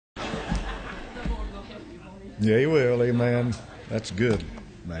Yeah, He will. Amen. That's good,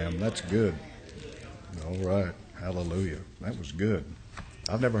 ma'am. That's good. All right. Hallelujah. That was good.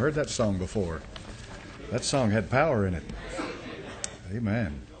 I've never heard that song before. That song had power in it.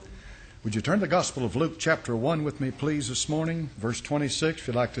 Amen. Would you turn to the Gospel of Luke chapter 1 with me, please, this morning? Verse 26. If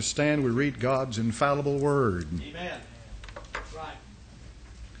you'd like to stand, we read God's infallible word. Amen. Right.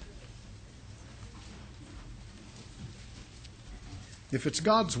 If it's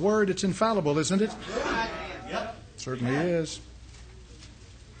God's word, it's infallible, isn't it? Yep. Certainly is.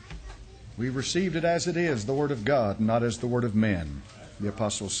 We received it as it is, the word of God, not as the word of men, the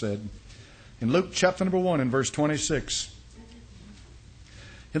apostle said. In Luke chapter number 1 and verse 26.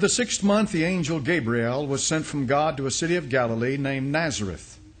 In the 6th month, the angel Gabriel was sent from God to a city of Galilee named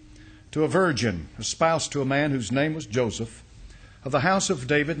Nazareth, to a virgin, espoused to a man whose name was Joseph, of the house of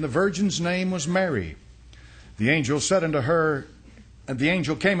David, and the virgin's name was Mary. The angel came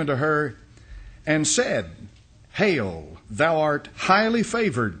unto her and said, Hail, thou art highly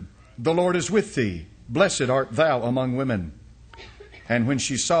favored, the Lord is with thee, blessed art thou among women. And when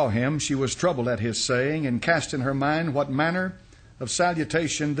she saw him, she was troubled at his saying, and cast in her mind what manner of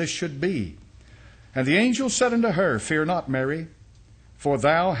salutation this should be. And the angel said unto her, Fear not, Mary, for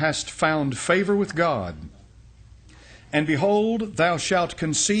thou hast found favor with God. And behold, thou shalt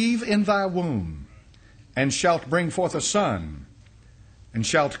conceive in thy womb, and shalt bring forth a son, and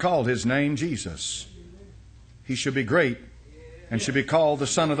shalt call his name Jesus. He shall be great, and shall be called the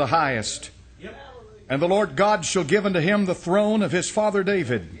Son of the Highest. And the Lord God shall give unto him the throne of his father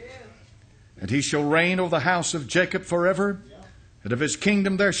David. And he shall reign over the house of Jacob forever, and of his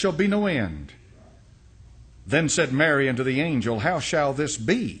kingdom there shall be no end. Then said Mary unto the angel, How shall this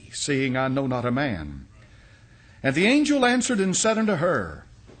be, seeing I know not a man? And the angel answered and said unto her,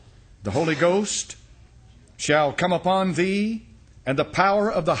 The Holy Ghost shall come upon thee, and the power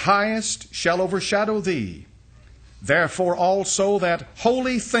of the Highest shall overshadow thee. Therefore also that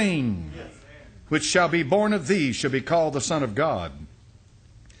holy thing which shall be born of thee shall be called the Son of God.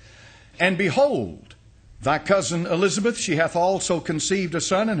 And behold, thy cousin Elizabeth, she hath also conceived a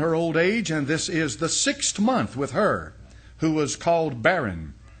son in her old age, and this is the 6th month with her, who was called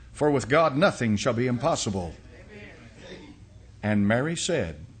barren. For with God nothing shall be impossible. And Mary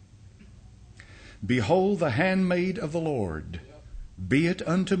said, Behold the handmaid of the Lord, be it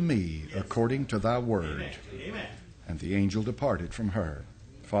unto me according to thy word. Amen. And the angel departed from her.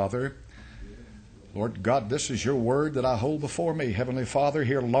 Father, Lord God, this is your word that I hold before me. Heavenly Father,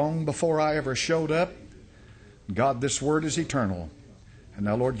 here long before I ever showed up. God, this word is eternal. And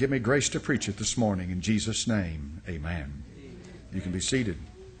now, Lord, give me grace to preach it this morning. In Jesus' name, amen. You can be seated.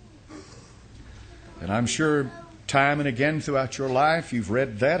 And I'm sure time and again throughout your life you've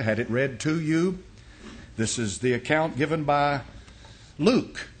read that, had it read to you. This is the account given by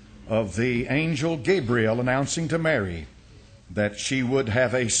Luke of the angel Gabriel announcing to Mary that she would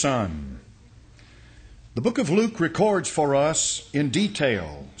have a son. The book of Luke records for us in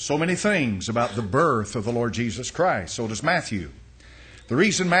detail so many things about the birth of the Lord Jesus Christ. So does Matthew. The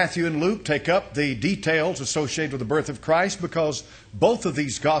reason Matthew and Luke take up the details associated with the birth of Christ, because both of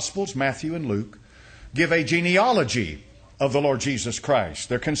these Gospels, Matthew and Luke, give a genealogy of the Lord Jesus Christ.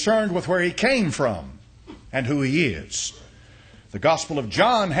 They're concerned with where He came from and who He is. The Gospel of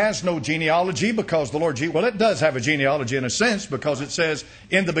John has no genealogy because the Lord Jesus... Well, it does have a genealogy in a sense, because it says,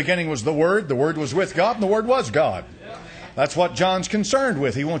 In the beginning was the Word was with God, and the Word was God. That's what John's concerned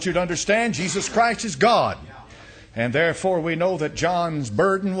with. He wants you to understand Jesus Christ is God. And therefore we know that John's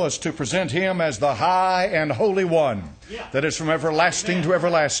burden was to present Him as the high and holy one that is from everlasting to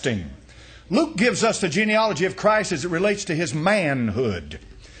everlasting. Luke gives us the genealogy of Christ as it relates to His manhood,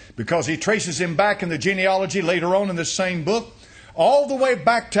 because he traces Him back in the genealogy later on in this same book, all the way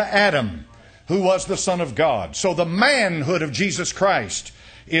back to Adam, who was the Son of God. So the manhood of Jesus Christ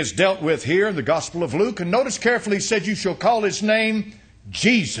is dealt with here in the Gospel of Luke. And notice carefully, he said, You shall call His name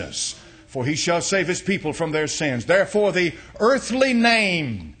Jesus, for He shall save His people from their sins. Therefore, the earthly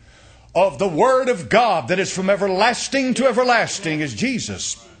name of the Word of God that is from everlasting to everlasting is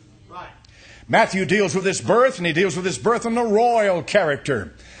Jesus. Matthew deals with this birth, and he deals with this birth in a royal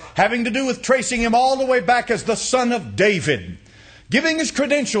character, having to do with tracing Him all the way back as the Son of David, giving His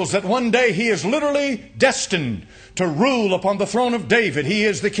credentials that one day He is literally destined to rule upon the throne of David. He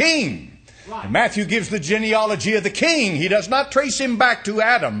is the King. And Matthew gives the genealogy of the King. He does not trace Him back to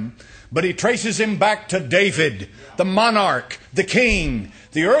Adam, but he traces Him back to David, the monarch, the King,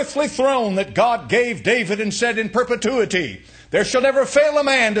 the earthly throne that God gave David and said in perpetuity, There shall never fail a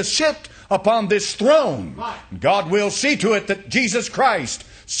man to sit upon this throne. God will see to it that Jesus Christ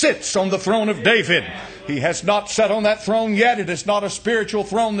sits on the throne of David. He has not sat on that throne yet. It is not a spiritual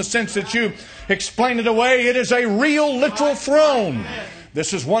throne in the sense that you explain it away. It is a real, literal throne.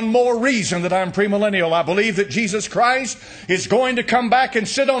 This is one more reason that I'm premillennial. I believe that Jesus Christ is going to come back and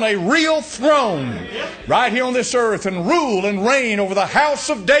sit on a real throne right here on this earth and rule and reign over the house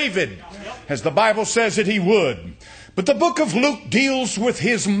of David, as the Bible says that He would. But the book of Luke deals with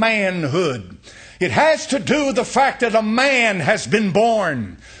His manhood. It has to do with the fact that a man has been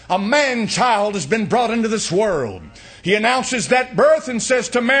born. A man-child has been brought into this world. He announces that birth and says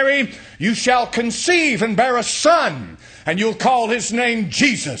to Mary, "You shall conceive and bear a son, and you'll call His name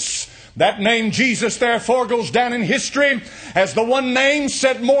Jesus." That name Jesus, therefore, goes down in history as the one name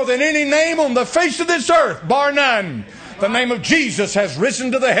said more than any name on the face of this earth, bar none. The name of Jesus has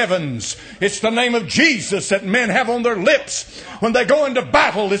risen to the heavens. It's the name of Jesus that men have on their lips when they go into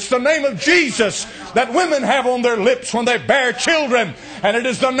battle. It's the name of Jesus that women have on their lips when they bear children. And it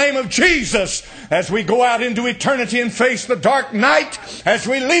is the name of Jesus as we go out into eternity and face the dark night, as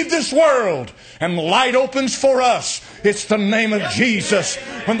we leave this world and the light opens for us. It's the name of Jesus.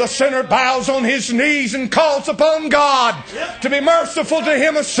 When the sinner bows on his knees and calls upon God to be merciful to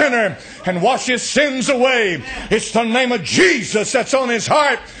him, a sinner, and wash his sins away, it's the name of Jesus that's on his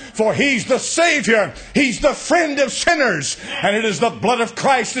heart. For He's the Savior. He's the friend of sinners. And it is the blood of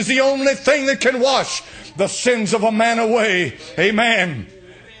Christ is the only thing that can wash the sins of a man away. Amen.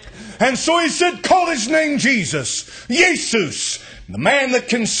 And so He said, call His name Jesus. Jesus, the man that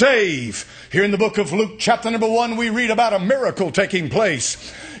can save. Here in the book of Luke, chapter number 1, we read about a miracle taking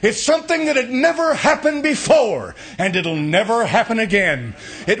place. It's something that had never happened before, and it'll never happen again.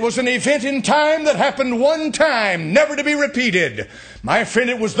 It was an event in time that happened one time, never to be repeated. My friend,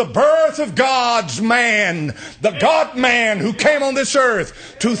 it was the birth of God's man, the God-man who came on this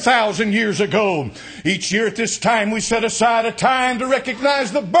earth 2,000 years ago. Each year at this time, we set aside a time to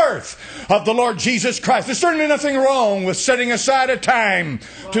recognize the birth of the Lord Jesus Christ. There's certainly nothing wrong with setting aside a time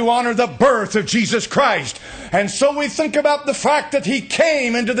to honor the birth of Jesus Christ. And so we think about the fact that He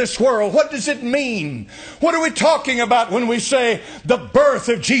came into this world. What does it mean? What are we talking about when we say the birth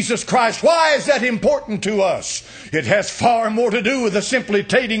of Jesus Christ? Why is that important to us? It has far more to do with the simply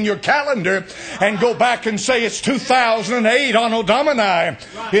taking your calendar and go back and say it's 2008 Anno Domini.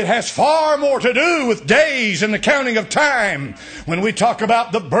 It has far more to do with days and the counting of time. When we talk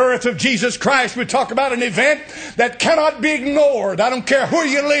about the birth of Jesus Christ, we talk about an event that cannot be ignored. I don't care where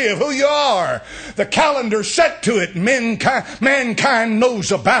you live, who you are. The calendar's set to it. Mankind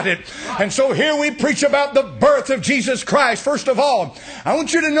knows about it. And so here we preach about the birth of Jesus Christ. First of all, I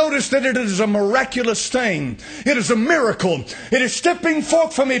want you to notice that it is a miraculous thing. It is a miracle. It is stepping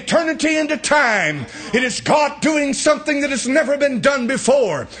forth from eternity into time. It is God doing something that has never been done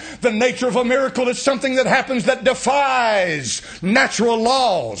before. The nature of a miracle is something that happens that defies natural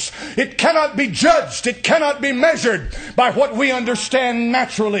laws. It cannot be judged. It cannot be measured by what we understand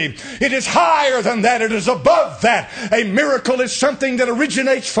naturally. It is higher than that. It is above that. A miracle is something that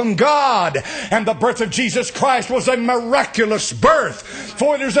originates from God. And the birth of Jesus Christ was a miraculous birth.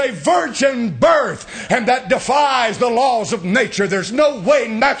 For it is a virgin birth. And that defies the laws of nature. There's no way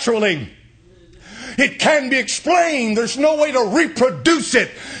naturally it can be explained. There's no way to reproduce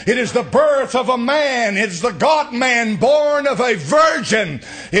it. It is the birth of a man. It's the God-man born of a virgin.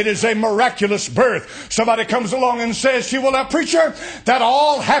 It is a miraculous birth. Somebody comes along and says, well, now, preacher, that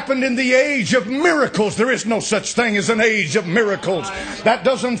all happened in the age of miracles. There is no such thing as an age of miracles. That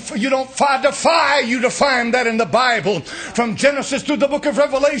doesn't, you don't defy you to find that in the Bible. From Genesis to the book of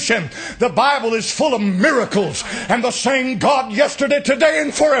Revelation, the Bible is full of miracles. And the same God yesterday, today,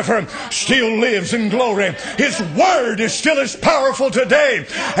 and forever still lives in glory. His word is still as powerful today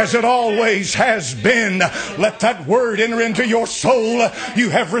as it always has been. Let that word enter into your soul. You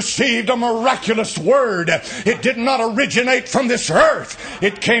have received a miraculous word. It did not originate from this earth.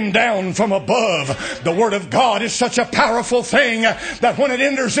 It came down from above. The word of God is such a powerful thing that when it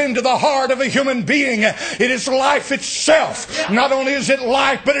enters into the heart of a human being, it is life itself. Not only is it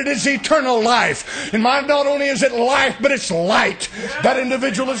life, but it is eternal life. And not only is it life, but it's light. That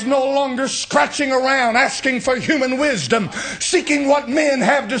individual is no longer scratching around asking for human wisdom, seeking what men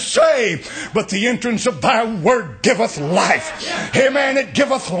have to say, but the entrance of thy word giveth life. Amen. It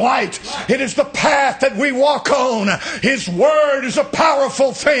giveth light. It is the path that we walk on. His word is a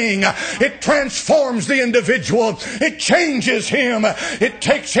powerful thing. It transforms the individual. It changes him. It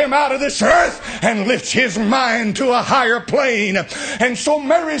takes him out of this earth and lifts his mind to a higher plane. And so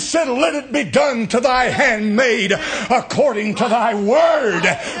Mary said, let it be done to thy handmaid according to thy word.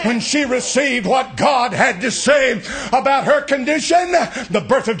 When she received what God had to say about her condition, the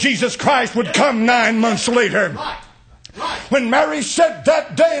birth of Jesus Christ would come 9 months later. When Mary said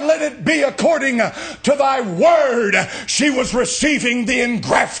that day, let it be according to thy word, she was receiving the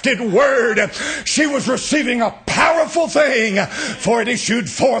engrafted word. She was receiving a powerful thing, for it issued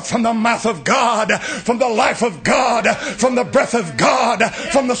forth from the mouth of God, from the life of God, from the breath of God,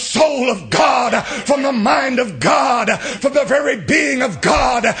 from the soul of God, from the mind of God, from the very being of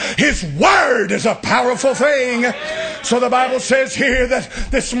God. His word is a powerful thing. So the Bible says here that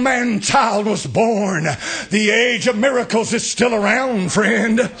this man-child was born. The age of miracles is still around,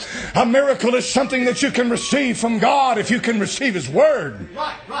 friend. A miracle is something that you can receive from God if you can receive His word.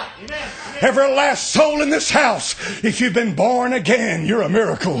 Right. Amen. Every last soul in this house, if you've been born again, you're a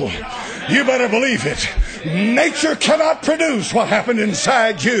miracle. You better believe it. Nature cannot produce what happened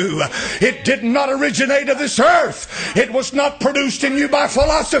inside you. It did not originate of this earth. It was not produced in you by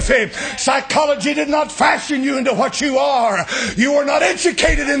philosophy. Psychology did not fashion you into what you are. You were not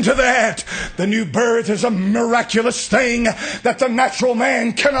educated into that. The new birth is a miraculous thing that the natural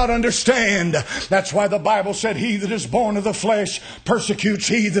man cannot understand. That's why the Bible said, he that is born of the flesh persecutes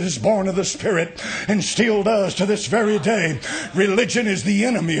he that is born of the Spirit, and still does to this very day. Religion is the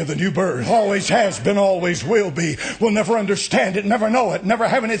enemy of the new birth. Always has been, always will be. We'll never understand it, never know it, never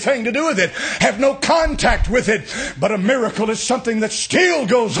have anything to do with it, have no contact with it. But a miracle is something that still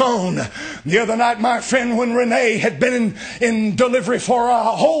goes on. The other night, my friend, when Renee had been in delivery for a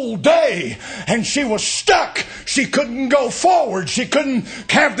whole day, and she was stuck. She couldn't go forward. She couldn't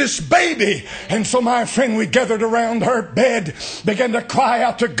have this baby. And so, my friend, we gathered around her bed, began to cry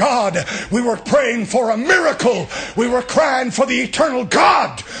out to God. We were praying for a miracle. We were crying for the eternal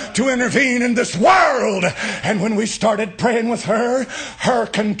God to intervene in this world. And when we started praying with her, her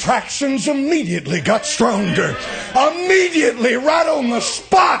contractions immediately got stronger. Immediately, right on the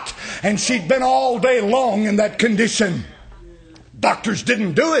spot. And she'd been all day long in that condition. Doctors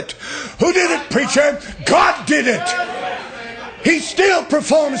didn't do it. Who did it, preacher? God did it. He still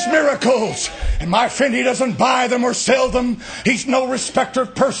performs miracles. And my friend, He doesn't buy them or sell them. He's no respecter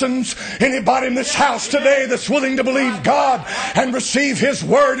of persons. Anybody in this house today that's willing to believe God and receive His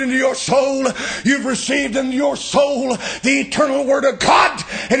word into your soul, you've received in your soul the eternal word of God.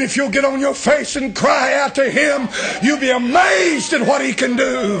 And if you'll get on your face and cry out to Him, you'll be amazed at what He can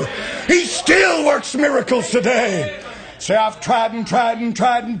do. He still works miracles today. Say, I've tried and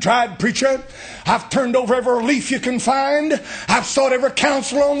tried, preacher. I've turned over every leaf you can find. I've sought every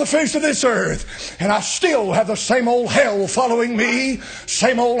counselor on the face of this earth. And I still have the same old hell following me.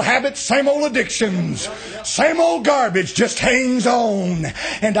 Same old habits, same old addictions. Same old garbage just hangs on.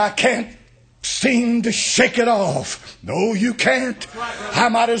 And I can't seem to shake it off. No, you can't. I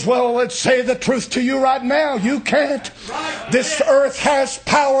might as well say the truth to you right now. You can't. This earth has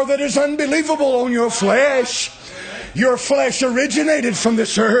power that is unbelievable on your flesh. Your flesh originated from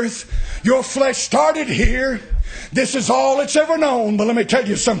this earth. Your flesh started here. This is all it's ever known. But let me tell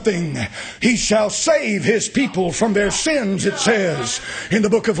you something. He shall save His people from their sins, it says in the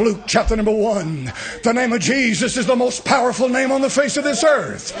book of Luke, chapter number 1. The name of Jesus is the most powerful name on the face of this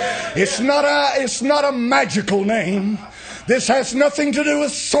earth. It's not a magical name. This has nothing to do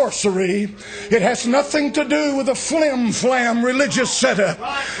with sorcery. It has nothing to do with a flim-flam religious setup.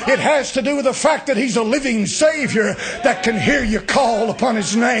 It has to do with the fact that He's a living Savior that can hear you call upon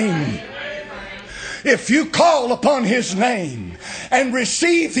His name. If you call upon His name and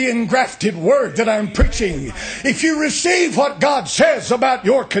receive the engrafted word that I'm preaching, if you receive what God says about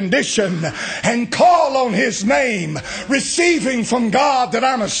your condition and call on His name, receiving from God that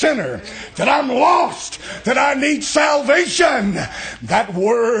I'm a sinner, that I'm lost, that I need salvation, that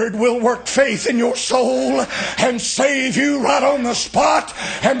word will work faith in your soul and save you right on the spot.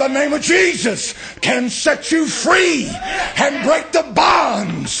 And the name of Jesus can set you free and break the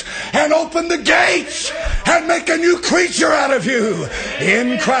bonds and open the gates and make a new creature out of you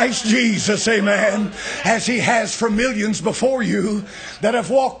in Christ Jesus. Amen. As He has for millions before you that have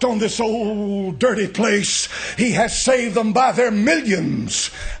walked on this old dirty place. He has saved them by their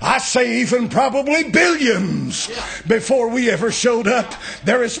millions. I say even probably billions before we ever showed up.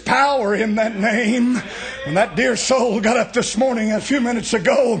 There is power in that name. When that dear soul got up this morning a few minutes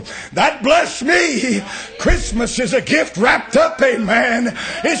ago, that blessed me. Christmas is a gift wrapped up, amen.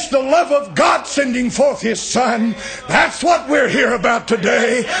 It's the love of God sending forth His Son. That's what we're here about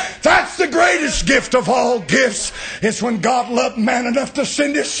today. That's the greatest gift of all gifts. It's when God loved man enough to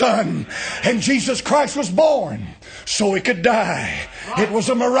send His Son. And Jesus Christ was born so He could die. It was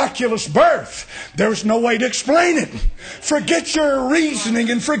a miraculous birth. There's no way to explain it. Forget your reasoning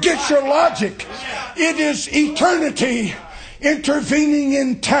and forget your logic. It is eternity intervening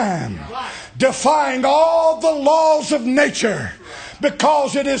in time, defying all the laws of nature.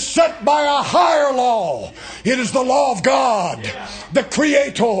 because it is set by a higher law. It is the law of God, the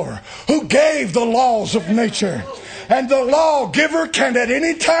Creator, who gave the laws of nature. And the lawgiver can at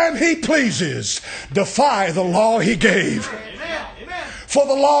any time he pleases defy the law he gave. For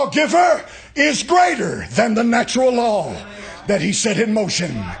the lawgiver is greater than the natural law that he set in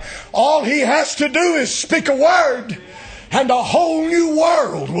motion. All he has to do is speak a word, and a whole new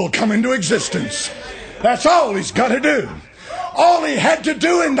world will come into existence. That's all he's got to do. All he had to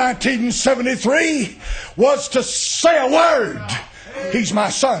do in 1973 was to say a word. He's my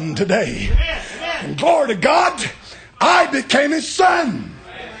son today. And glory to God, I became his son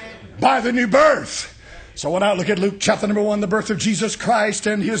by the new birth. So when I look at Luke chapter number 1, the birth of Jesus Christ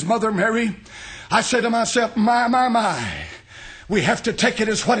and his mother Mary, I say to myself, my. We have to take it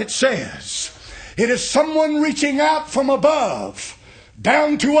as what it says. It is someone reaching out from above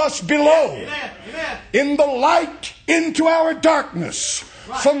down to us below. In the light into our darkness.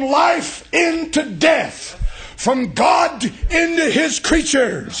 From life into death. From God into his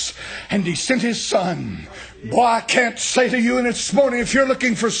creatures. And he sent his son. Boy, I can't say to you this morning, if you're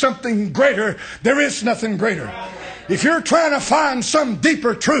looking for something greater, there is nothing greater. If you're trying to find some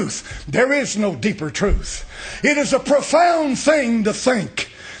deeper truth, there is no deeper truth. It is a profound thing to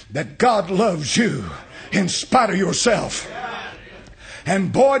think that God loves you in spite of yourself.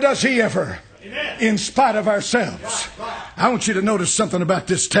 And boy, does he ever, in spite of ourselves. I want you to notice something about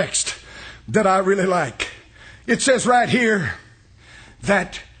this text that I really like. It says right here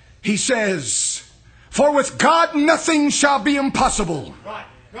that he says, for with God nothing shall be impossible.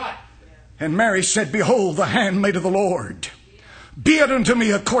 And Mary said, behold, the handmaid of the Lord. Be it unto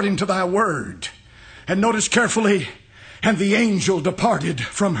me according to thy word. And notice carefully, and the angel departed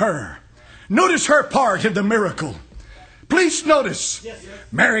from her. Notice her part in the miracle. Please notice.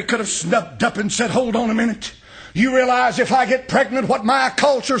 Mary could have snubbed up and said, hold on a minute. You realize if I get pregnant, what my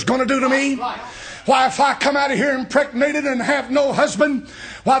culture's going to do to me? Why, if I come out of here impregnated and have no husband,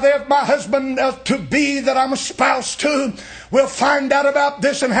 why, they my husband to be that I'm a spouse to will find out about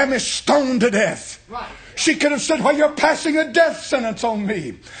this and have me stoned to death. She could have said, well, you're passing a death sentence on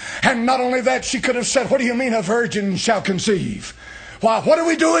me. And not only that, she could have said, what do you mean a virgin shall conceive? Why, what are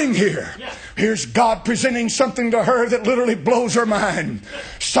we doing here? Here's God presenting something to her that literally blows her mind.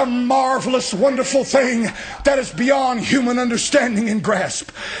 Some marvelous, wonderful thing that is beyond human understanding and grasp.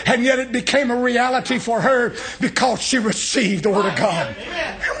 And yet it became a reality for her because she received the Word of God.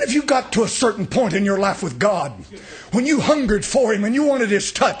 How many of you got to a certain point in your life with God when you hungered for Him and you wanted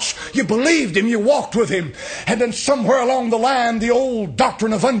His touch? You believed Him, you walked with Him. And then somewhere along the line, the old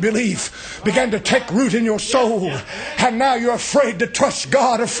doctrine of unbelief began to take root in your soul. And now you're afraid to trust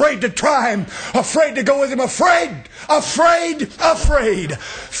God, afraid to try Him, afraid to go with Him, afraid.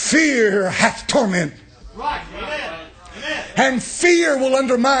 Fear hath torment. And fear will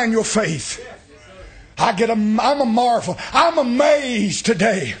undermine your faith. I'm a marvel. I'm amazed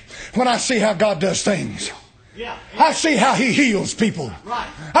today when I see how God does things. I see how He heals people.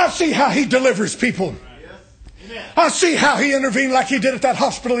 I see how He delivers people. I see how He intervened like He did at that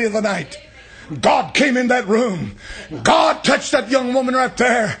hospital the other night. God came in that room. God touched that young woman right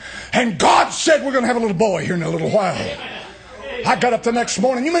there. And God said, we're going to have a little boy here in a little while. I got up the next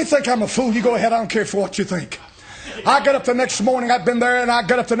morning. You may think I'm a fool. You go ahead. I don't care for what you think. I got up the next morning. I'd been there, and I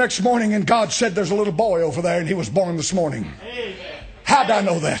got up the next morning, and God said, there's a little boy over there, and he was born this morning. How'd I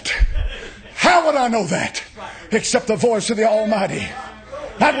know that? How would I know that? Except the voice of the Almighty.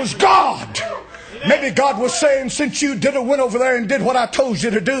 That was God. Maybe God was saying, since you went over there and did what I told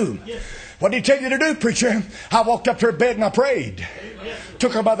you to do. What did He tell you to do, preacher? I walked up to her bed and I prayed.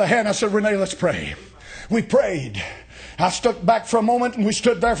 Took her by the hand. I said, Renee, let's pray. We prayed. I stuck back for a moment and we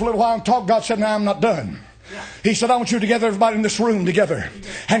stood there for a little while and talked. God said, now I'm not done. He said, I want you to gather everybody in this room together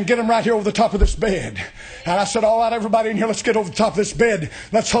and get them right here over the top of this bed. And I said, all right, everybody in here, let's get over the top of this bed.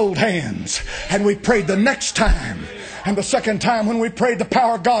 Let's hold hands. And we prayed the next time. And the second time when we prayed, the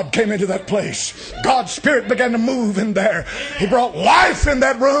power of God came into that place. God's Spirit began to move in there. He brought life in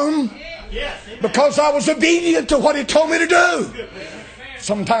that room because I was obedient to what He told me to do.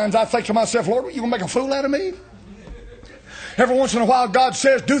 Sometimes I think to myself, Lord, are you going to make a fool out of me? Every once in a while, God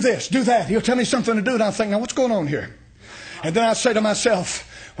says, do this, do that. He'll tell me something to do, and I think, now what's going on here? And then I say to myself,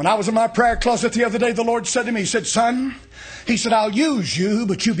 when I was in my prayer closet the other day, the Lord said to me, He said, son, He said, I'll use you,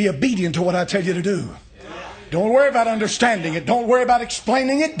 but you be obedient to what I tell you to do. Don't worry about understanding it. Don't worry about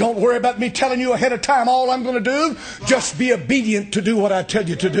explaining it. Don't worry about me telling you ahead of time all I'm going to do. Just be obedient to do what I tell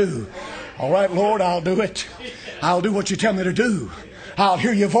you to do. All right, Lord, I'll do it. I'll do what you tell me to do. I'll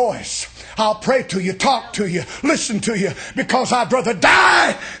hear your voice. I'll pray to you, talk to you, listen to you, because I'd rather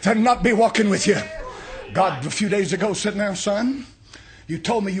die than not be walking with you. God, a few days ago said, now, son, You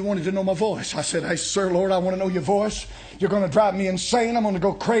told me you wanted to know my voice. I said, hey, sir, Lord, I want to know your voice. You're going to drive me insane. I'm going to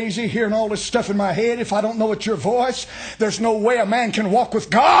go crazy hearing all this stuff in my head if I don't know it's your voice. There's no way a man can walk with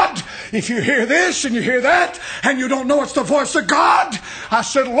God if you hear this and you hear that and you don't know it's the voice of God. I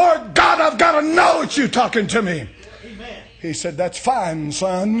said, Lord God, I've got to know it's you talking to me. Amen. He said, that's fine,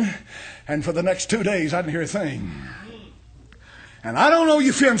 son. And for the next 2 days, I didn't hear a thing. And I don't know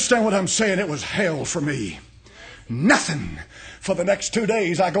if you understand what I'm saying. It was hell for me. Nothing. For the next 2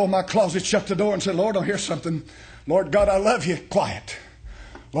 days, I go in my closet, shut the door, and say, Lord, I'll hear something. Lord God, I love you. Quiet.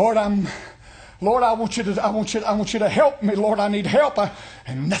 Lord, I want you to help me. Lord, I need help.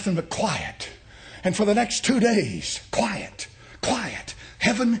 And nothing but quiet. And for the next 2 days, quiet.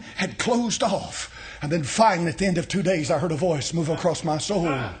 Heaven had closed off. And then finally, at the end of 2 days, I heard a voice move across my soul.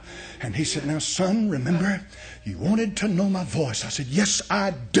 And he said, now, son, remember, you wanted to know my voice. I said, yes,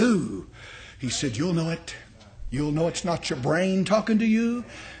 I do. He said, you'll know it. You'll know it's not your brain talking to you,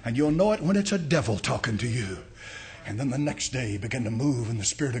 and you'll know it when it's a devil talking to you. And then the next day he began to move, and the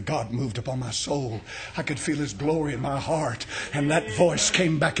Spirit of God moved upon my soul. I could feel His glory in my heart. And that voice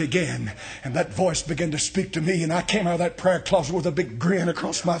came back again. And that voice began to speak to me. And I came out of that prayer closet with a big grin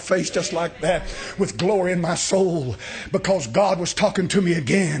across my face, just like that, with glory in my soul. Because God was talking to me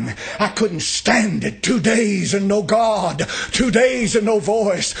again. I couldn't stand it. 2 days and no God. 2 days and no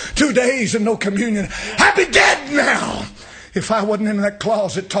voice. 2 days and no communion. I'd be dead now if I wasn't in that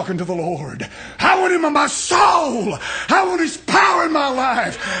closet talking to the Lord. I want Him in my soul. I want His power in my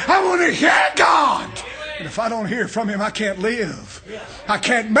life. I want to hear God. And if I don't hear from Him, I can't live. I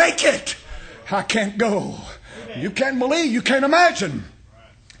can't make it. I can't go. You can't believe, you can't imagine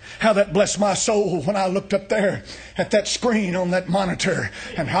how that blessed my soul when I looked up there at that screen on that monitor.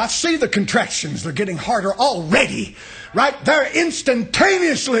 And I see the contractions. They're getting harder already. Right there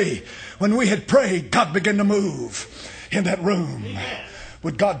instantaneously. When we had prayed, God began to move in that room.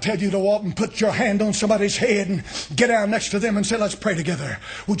 Would God tell you to walk and put your hand on somebody's head and get down next to them and say, let's pray together?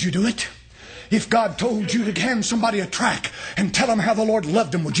 Would you do it? If God told you to hand somebody a tract and tell them how the Lord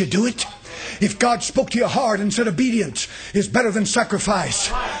loved them, would you do it? If God spoke to your heart and said obedience is better than sacrifice,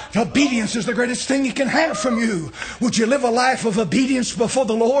 obedience is the greatest thing He can have from you, would you live a life of obedience before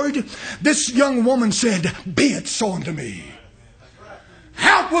the Lord? This young woman said, be it so unto me.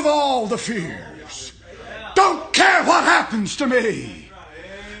 Out with all the fears. Don't care what happens to me.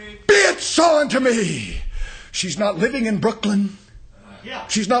 Be it so unto me. She's not living in Brooklyn.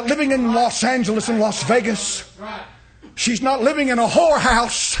 She's not living in Los Angeles and Las Vegas. She's not living in a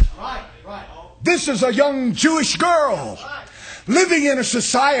whorehouse. This is a young Jewish girl living in a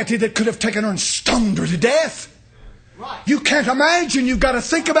society that could have taken her and stoned her to death. You can't imagine. You've got to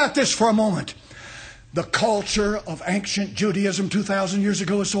think about this for a moment. The culture of ancient Judaism 2,000 years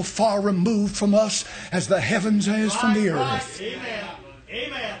ago is so far removed from us as the heavens is from the earth.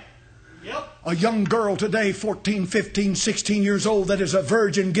 Amen. Yep. A young girl today, 14, 15, 16 years old, that is a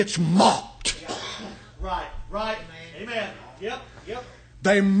virgin, gets mocked. Right. Amen. Yep.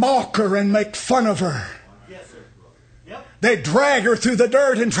 They mock her and make fun of her. Yes, sir. Yep. They drag her through the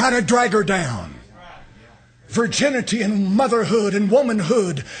dirt and try to drag her down. Virginity and motherhood and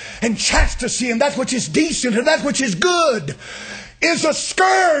womanhood and chastity and that which is decent and that which is good is a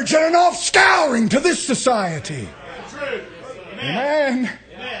scourge and an offscouring to this society. True. Amen.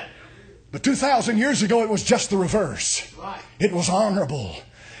 Amen. But 2,000 years ago, it was just the reverse. It was honorable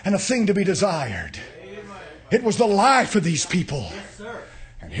and a thing to be desired. It was the life of these people. Yes, sir.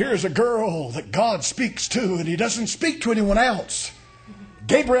 And here's a girl that God speaks to, and He doesn't speak to anyone else.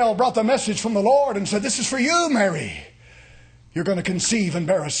 Gabriel brought the message from the Lord and said, this is for you, Mary. You're going to conceive and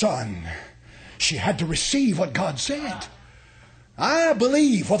bear a son. She had to receive what God said. I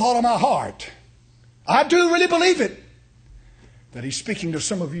believe with all of my heart, I do really believe it, that He's speaking to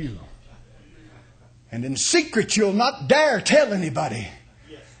some of you. And in secret, you'll not dare tell anybody.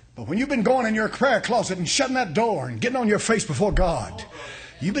 But when you've been going in your prayer closet and shutting that door and getting on your face before God,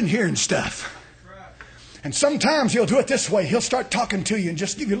 you've been hearing stuff. And sometimes He'll do it this way. He'll start talking to you and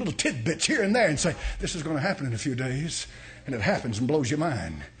just give you little tidbits here and there and say, this is going to happen in a few days. And it happens and blows your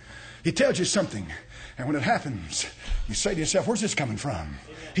mind. He tells you something. And when it happens, you say to yourself, where's this coming from?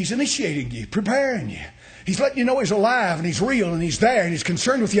 He's initiating you, preparing you. He's letting you know He's alive and He's real and He's there and He's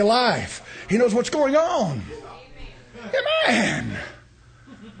concerned with your life. He knows what's going on. Amen.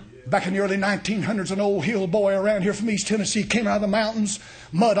 Back in the early 1900s, an old hill boy around here from East Tennessee came out of the mountains,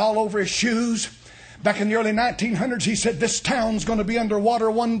 mud all over his shoes. Back in the early 1900s, he said, this town's going to be underwater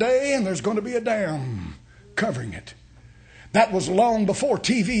one day and there's going to be a dam covering it. That was long before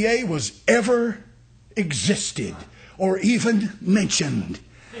TVA was ever existed or even mentioned.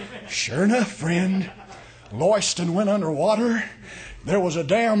 Sure enough, friend, Lawson went underwater. There was a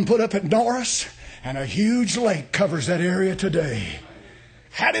dam put up at Norris, and a huge lake covers that area today.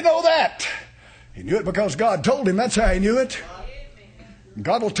 How did he know that? He knew it because God told him. That's how he knew it.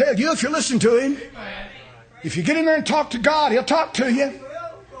 God will tell you if you listen to him. If you get in there and talk to God, he'll talk to you.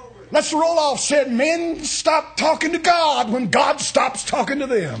 Lester Roloff said men stop talking to God when God stops talking to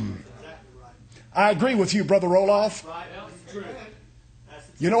them. I agree with you, Brother Roloff.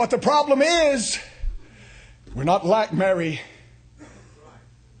 You know what the problem is? We're not like Mary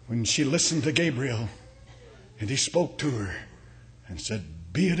when she listened to Gabriel and he spoke to her and said,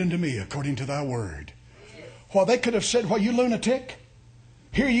 "Be it unto me according to thy word." Well, they could have said, "Well, you lunatic.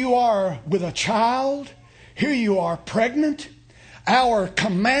 Here you are with a child. Here you are pregnant. Our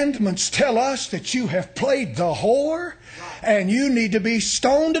commandments tell us that you have played the whore and you need to be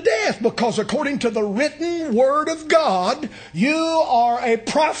stoned to death because according to the written word of God, you are a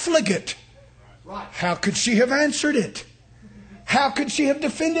profligate." How could she have answered it? How could she have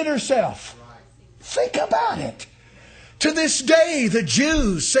defended herself? Think about it. To this day, the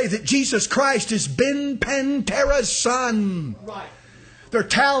Jews say that Jesus Christ is Ben Pantera's son. Their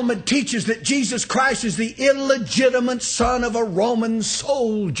Talmud teaches that Jesus Christ is the illegitimate son of a Roman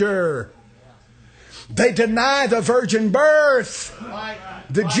soldier. They deny the virgin birth.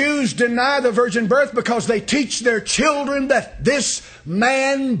 The Jews deny the virgin birth because they teach their children that this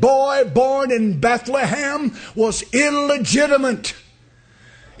boy born in Bethlehem was illegitimate.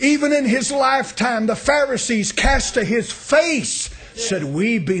 Even in his lifetime, the Pharisees cast to his face, said,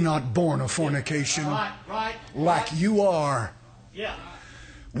 "We be not born of fornication like you are."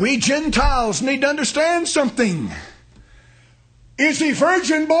 We Gentiles need to understand something. Is he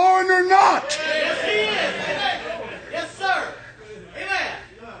virgin born or not? Yes, he is. Yes, sir. Amen.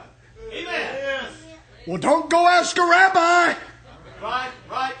 Amen. Well, don't go ask a rabbi.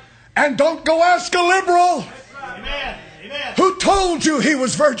 Right. And don't go ask a liberal. Amen. Amen. Who told you he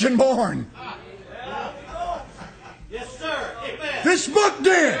was virgin born? Yes, sir. Amen. This book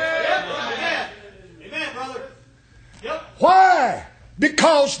did. Amen. Amen, brother. Yep. Why?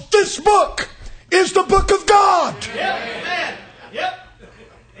 Because this book is the book of God. Amen. Yep.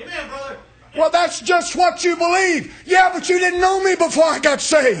 Amen, brother. Well, that's just what you believe. Yeah, but you didn't know me before I got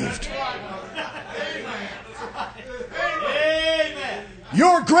saved. Amen.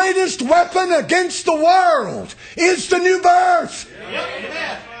 Your greatest weapon against the world is the new birth. Yep.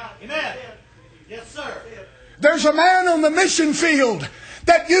 Amen. Amen. Yes, sir. There's a man on the mission field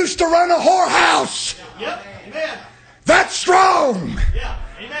that used to run a whorehouse. Yep. Amen. That's strong. Yeah.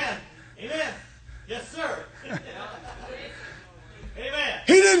 Amen. Amen. Yes, sir. Amen.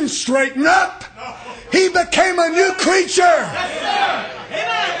 He didn't straighten up. He became a new creature. Yes, sir.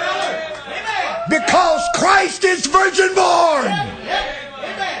 Amen, brother. Amen. Because Christ is virgin born. Yep.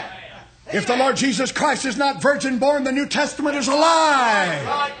 Amen. If the Lord Jesus Christ is not virgin born, the New Testament is a lie.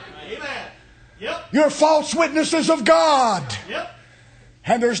 Right. Amen. Yep. You're false witnesses of God. Yep.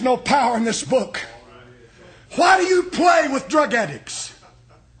 And there's no power in this book. Why do you play with drug addicts?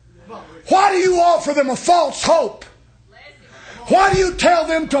 Why do you offer them a false hope? Why do you tell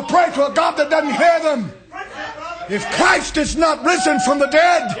them to pray to a God that doesn't hear them? If Christ is not risen from the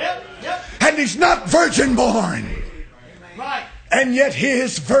dead, and he's not virgin born, Right. and yet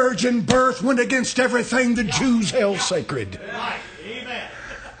his virgin birth went against everything the Jews held sacred. Right. Amen.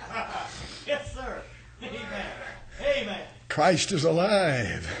 Yes, sir. Amen. Amen. Christ is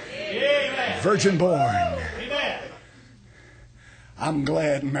alive, Amen. virgin born. Amen. I'm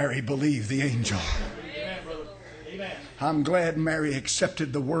glad Mary believed the angel. Amen, brother. Amen. I'm glad Mary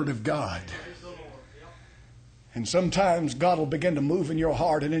accepted the Word of God. And sometimes God will begin to move in your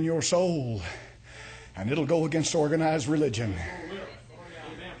heart and in your soul. And it'll go against organized religion.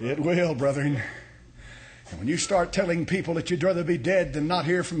 It will, brethren. And when you start telling people that you'd rather be dead than not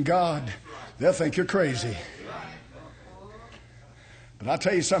hear from God, they'll think you're crazy. But I'll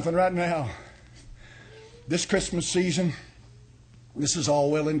tell you something right now. This Christmas season, this is all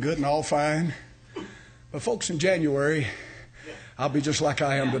well and good and all fine. But folks, in January, I'll be just like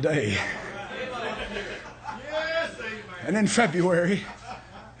I am today. And in February,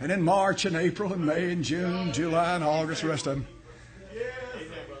 and in March and April and May and June, July and August, the rest of them.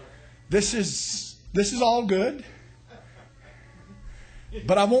 This is all good.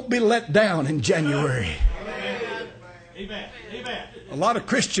 But I won't be let down in January. Amen. Amen. A lot of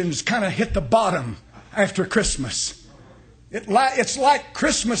Christians kind of hit the bottom after Christmas. It's like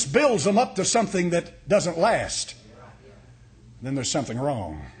Christmas builds them up to something that doesn't last. Then there's something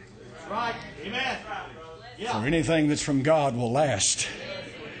wrong. Right. Amen. Yeah. For anything that's from God will last.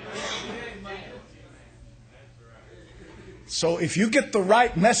 So if you get the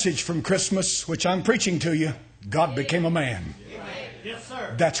right message from Christmas, which I'm preaching to you, God became a man. Yes,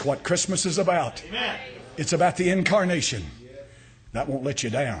 sir. That's what Christmas is about. Amen. It's about the incarnation. That won't let you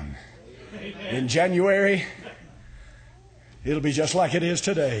down. Amen. In January, it'll be just like it is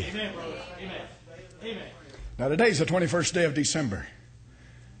today. Amen, brother. Amen. Amen. Now, today's the 21st day of December.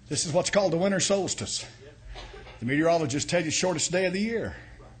 This is what's called the winter solstice. The meteorologists tell you shortest day of the year.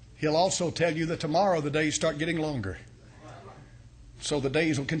 He'll also tell you that tomorrow the days start getting longer. So the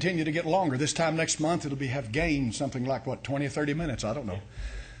days will continue to get longer. This time next month it'll have gained something like, 20 or 30 minutes. I don't know.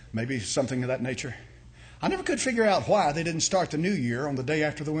 Maybe something of that nature. I never could figure out why they didn't start the new year on the day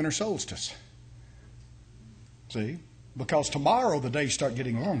after the winter solstice. See? Because tomorrow the days start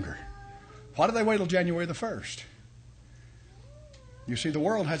getting longer. Why do they wait till January the 1st? You see, the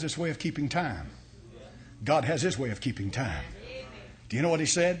world has its way of keeping time. God has His way of keeping time. Do you know what He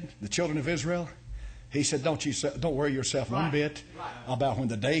said? The children of Israel? He said, don't worry yourself one bit about when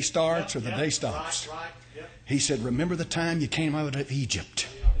the day starts or the day stops. He said, remember the time you came out of Egypt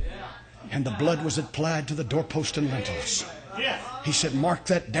and the blood was applied to the doorpost and lintels. He said, mark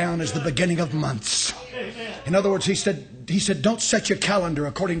that down as the beginning of months. In other words, he said, don't set your calendar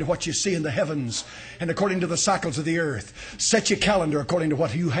according to what you see in the heavens and according to the cycles of the earth. Set your calendar according to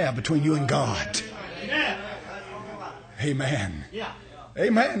what you have between you and God. Amen.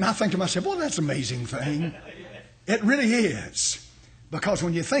 Amen. I think to myself, well, that's an amazing thing. It really is. Because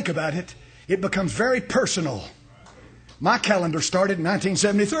when you think about it, it becomes very personal. My calendar started in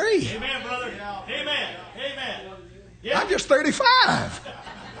 1973. Amen, brother. Amen. Amen. Yeah. I'm just 35.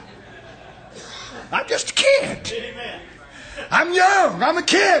 I'm just a kid. Amen. I'm young. I'm a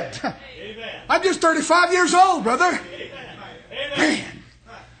kid. Amen. I'm just 35 years old, brother. Amen. Man,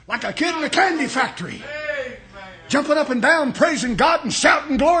 like a kid in a candy factory. Jumping up and down, praising God and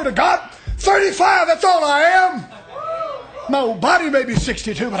shouting glory to God. 35, that's all I am. My old body may be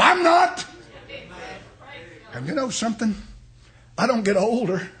 62, but I'm not. And you know something? I don't get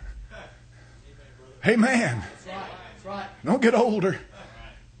older. Amen. Don't get older.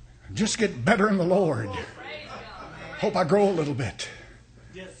 Just get better in the Lord. Hope I grow a little bit.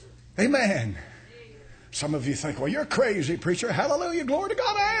 Amen. Some of you think, well, you're crazy, preacher. Hallelujah, glory to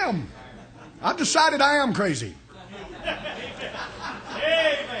God, I am. I've decided I am crazy.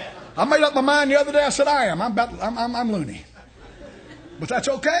 I made up my mind the other day. I said I am. I'm loony. But that's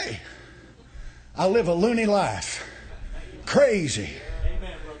okay. I live a loony life. Crazy.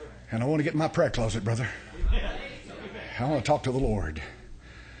 And I want to get in my prayer closet, brother. I want to talk to the Lord.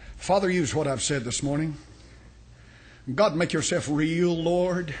 Father, use what I've said this morning. God, make yourself real,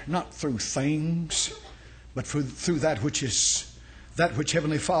 Lord, not through things, but through that which,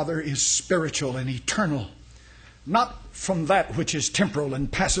 Heavenly Father, is spiritual and eternal. Not from that which is temporal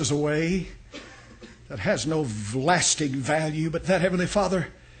and passes away, that has no lasting value, but that, Heavenly Father,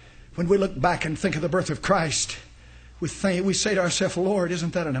 when we look back and think of the birth of Christ, we say to ourselves, Lord,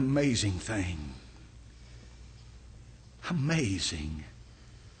 isn't that an amazing thing? Amazing.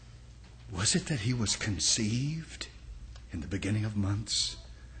 Was it that He was conceived in the beginning of months?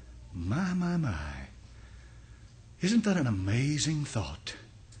 My, my, my. Isn't that an amazing thought?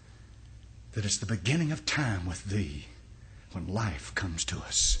 That it's the beginning of time with Thee when life comes to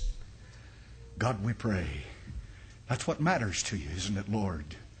us. God, we pray. That's what matters to you, isn't it,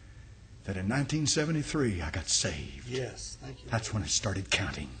 Lord? That in 1973 I got saved. Yes, thank you. That's when it started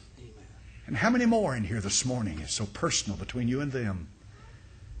counting. Amen. And how many more in here this morning is so personal between you and them?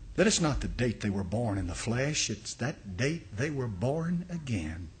 That it's not the date they were born in the flesh. It's that date they were born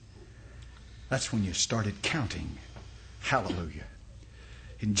again. That's when you started counting. Hallelujah.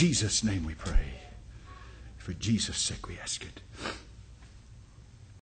 In Jesus' name we pray. For Jesus' sake we ask it.